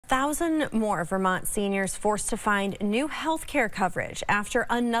1,000 more Vermont seniors forced to find new health care coverage after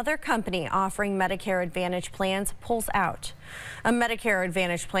another company offering Medicare Advantage plans pulls out. A Medicare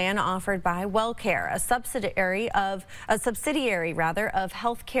Advantage plan offered by WellCare, a subsidiary of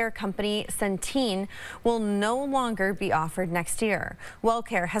healthcare company Centene, will no longer be offered next year.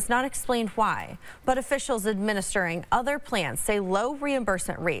 WellCare has not explained why, but officials administering other plans say low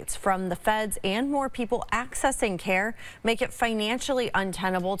reimbursement rates from the feds and more people accessing care make it financially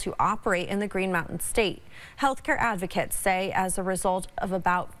untenable to operate in the Green Mountain State. Healthcare advocates say as a result of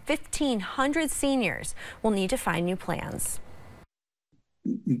about 1,500 seniors will need to find new plans.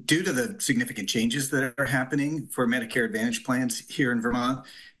 Due to the significant changes that are happening for Medicare Advantage plans here in Vermont,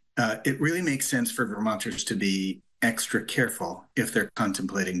 it really makes sense for Vermonters to be extra careful if they're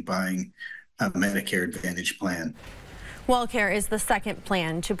contemplating buying a Medicare Advantage plan. WellCare is the second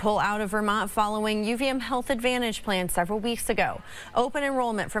plan to pull out of Vermont following UVM Health Advantage plan several weeks ago. Open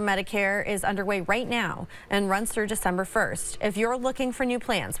enrollment for Medicare is underway right now and runs through December 1st. If you're looking for new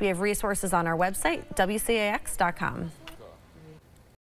plans, we have resources on our website, WCAX.com.